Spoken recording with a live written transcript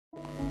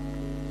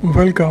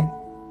Welcome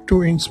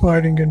to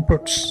Inspiring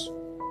Inputs.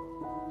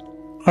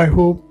 I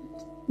hope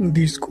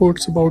these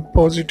quotes about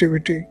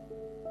positivity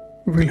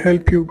will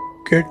help you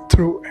get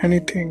through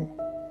anything.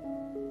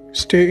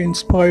 Stay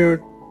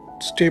inspired,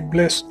 stay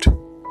blessed.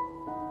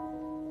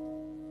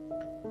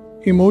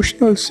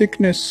 Emotional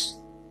sickness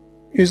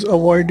is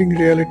avoiding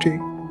reality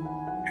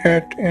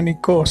at any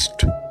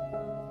cost.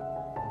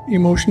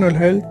 Emotional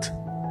health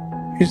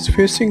is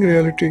facing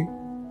reality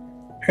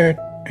at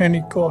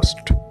any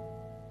cost.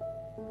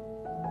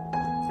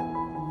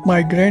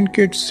 My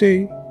grandkids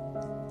say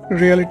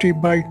reality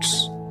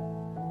bites.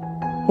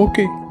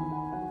 Okay,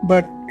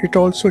 but it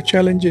also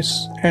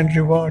challenges and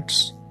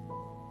rewards.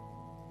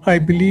 I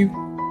believe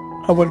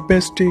our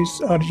best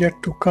days are yet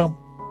to come.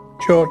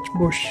 George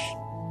Bush.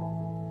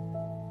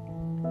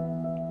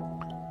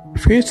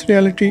 Face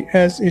reality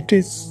as it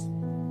is,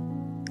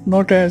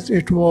 not as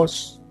it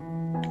was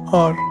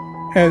or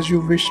as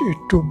you wish it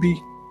to be.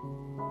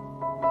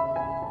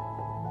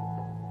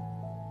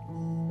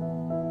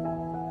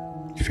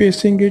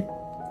 Facing it,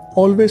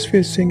 always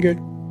facing it,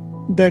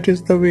 that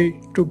is the way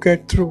to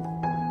get through.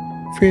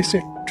 Face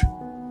it.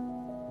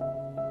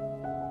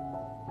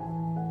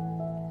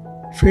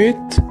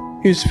 Faith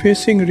is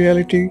facing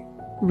reality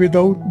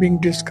without being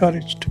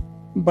discouraged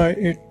by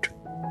it.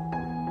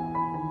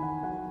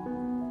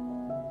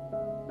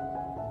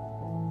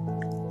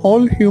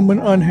 All human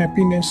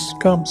unhappiness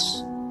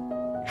comes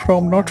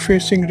from not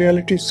facing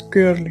reality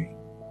squarely,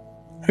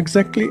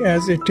 exactly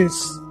as it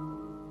is.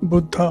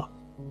 Buddha.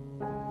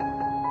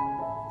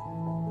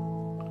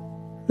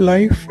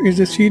 Life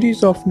is a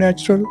series of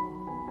natural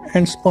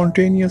and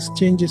spontaneous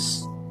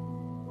changes.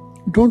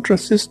 Don't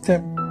resist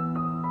them.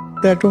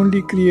 That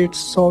only creates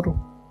sorrow.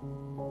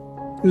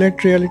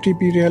 Let reality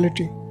be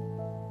reality.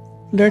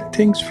 Let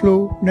things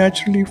flow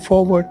naturally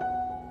forward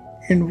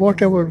in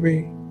whatever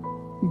way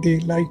they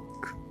like.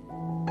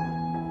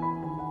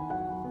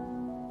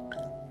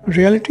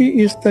 Reality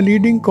is the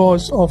leading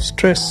cause of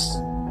stress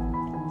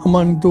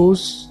among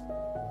those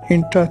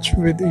in touch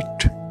with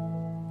it.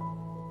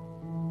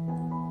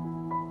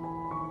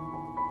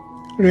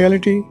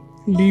 Reality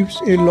leaves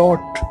a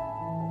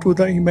lot to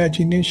the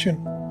imagination.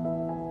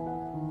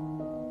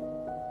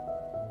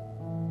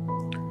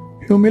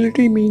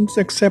 Humility means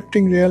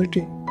accepting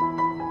reality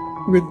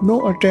with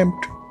no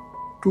attempt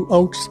to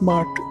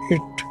outsmart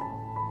it.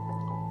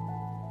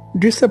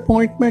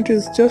 Disappointment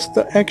is just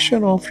the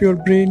action of your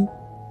brain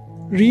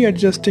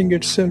readjusting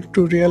itself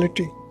to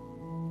reality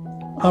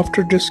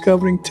after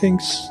discovering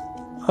things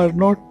are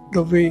not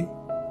the way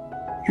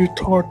you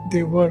thought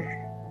they were.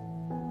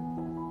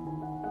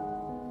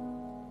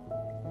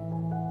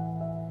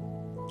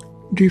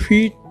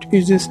 Defeat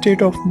is a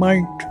state of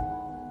mind.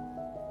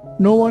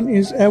 No one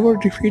is ever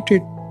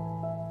defeated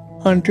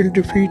until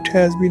defeat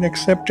has been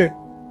accepted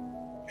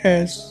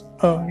as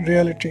a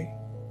reality.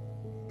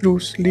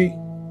 Bruce Lee.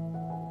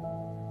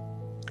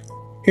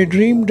 A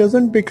dream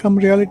doesn't become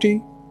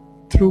reality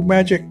through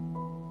magic.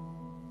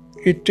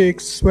 It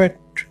takes sweat,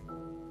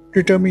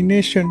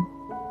 determination,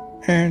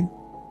 and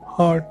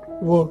hard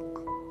work.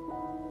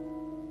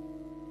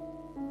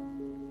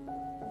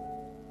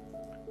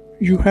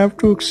 You have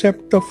to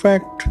accept the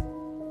fact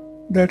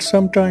that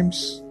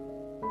sometimes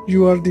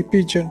you are the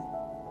pigeon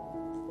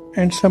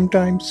and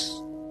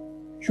sometimes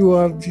you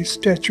are the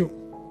statue.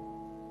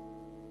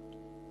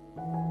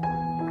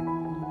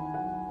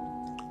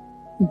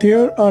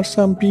 There are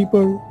some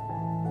people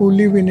who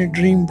live in a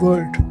dream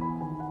world,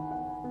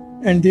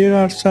 and there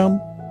are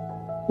some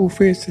who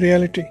face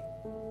reality,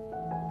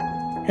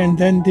 and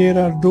then there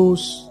are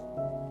those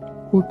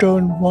who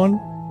turn one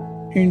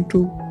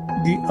into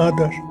the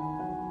other.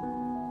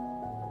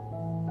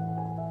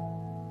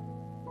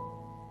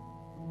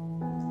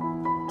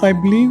 I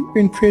believe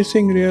in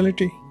facing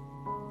reality,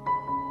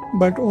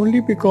 but only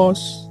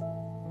because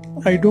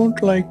I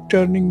don't like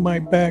turning my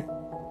back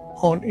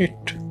on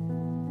it.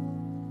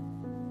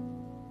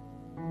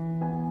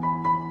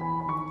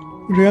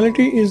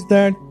 Reality is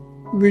that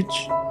which,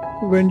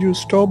 when you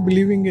stop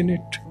believing in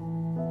it,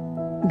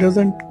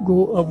 doesn't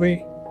go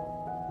away.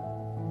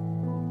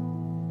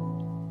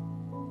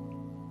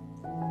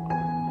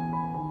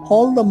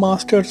 All the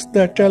masters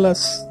that tell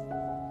us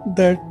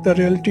that the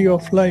reality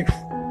of life,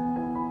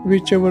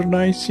 whichever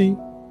nicey,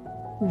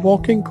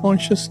 walking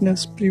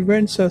consciousness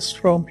prevents us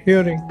from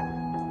hearing,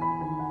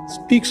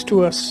 speaks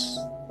to us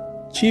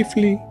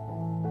chiefly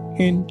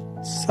in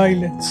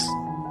silence.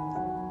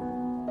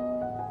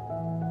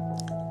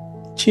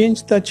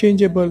 Change the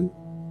changeable,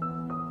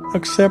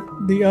 accept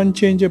the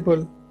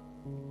unchangeable,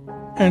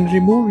 and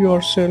remove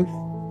yourself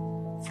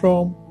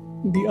from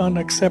the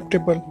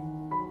unacceptable.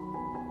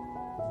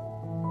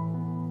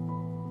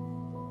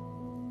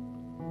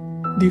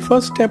 The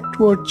first step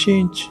toward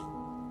change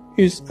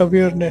is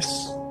awareness.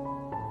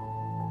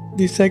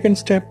 The second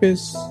step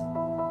is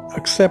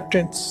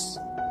acceptance.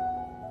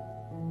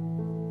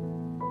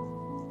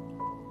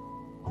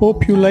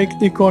 Hope you like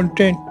the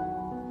content.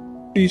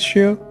 Please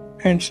share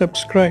and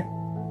subscribe.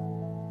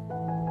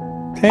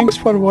 Thanks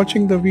for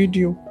watching the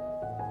video.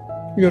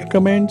 Your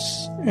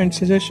comments and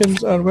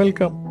suggestions are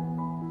welcome.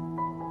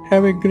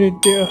 Have a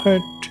great day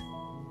ahead.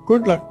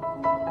 Good luck.